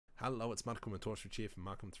Hello, it's Markham Torchwich here from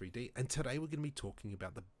Markham 3D, and today we're going to be talking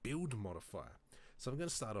about the build modifier. So I'm going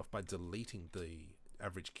to start off by deleting the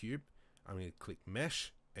average cube. I'm going to click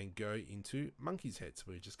mesh and go into monkey's head. So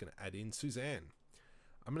we're just going to add in Suzanne.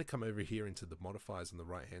 I'm going to come over here into the modifiers on the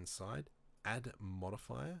right hand side, add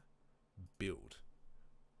modifier, build.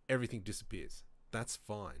 Everything disappears. That's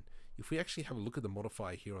fine. If we actually have a look at the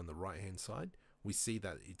modifier here on the right hand side, we see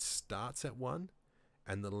that it starts at 1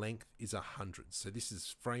 and the length is 100. So this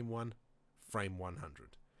is frame 1, frame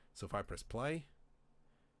 100. So if I press play,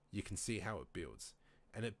 you can see how it builds.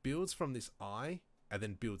 And it builds from this eye and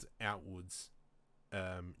then builds outwards,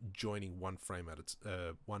 joining one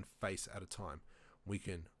face at a time. We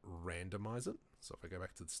can randomize it. So if I go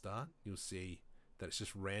back to the start, you'll see that it's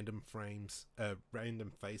just random frames,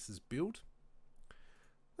 random faces build.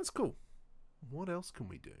 That's cool. What else can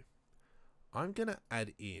we do? I'm going to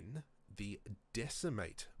add in the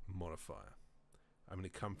Decimate Modifier. I'm going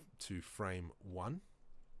to come to frame 1.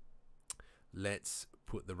 Let's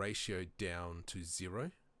put the ratio down to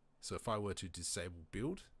 0. So if I were to disable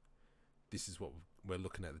build, this is what we're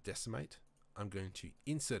looking at, the decimate. I'm going to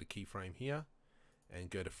insert a keyframe here and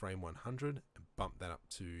go to frame 100 and bump that up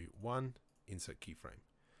to 1, insert keyframe.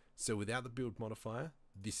 So without the build modifier,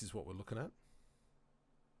 this is what we're looking at.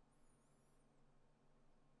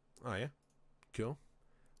 Oh yeah, cool.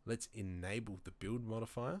 Let's enable the build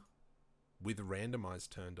modifier with randomize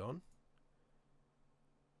turned on.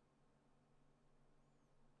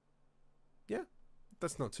 Yeah,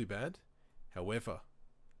 that's not too bad. However,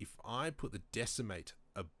 if I put the decimate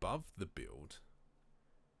above the build,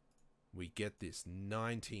 we get this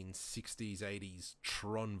 1960s, 80s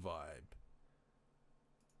Tron vibe.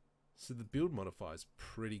 So the build modifier is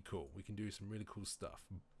pretty cool. We can do some really cool stuff.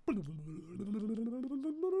 Boom.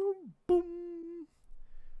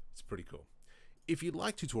 It's pretty cool. If you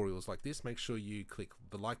like tutorials like this, make sure you click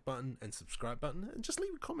the like button and subscribe button and just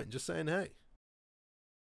leave a comment just saying hey.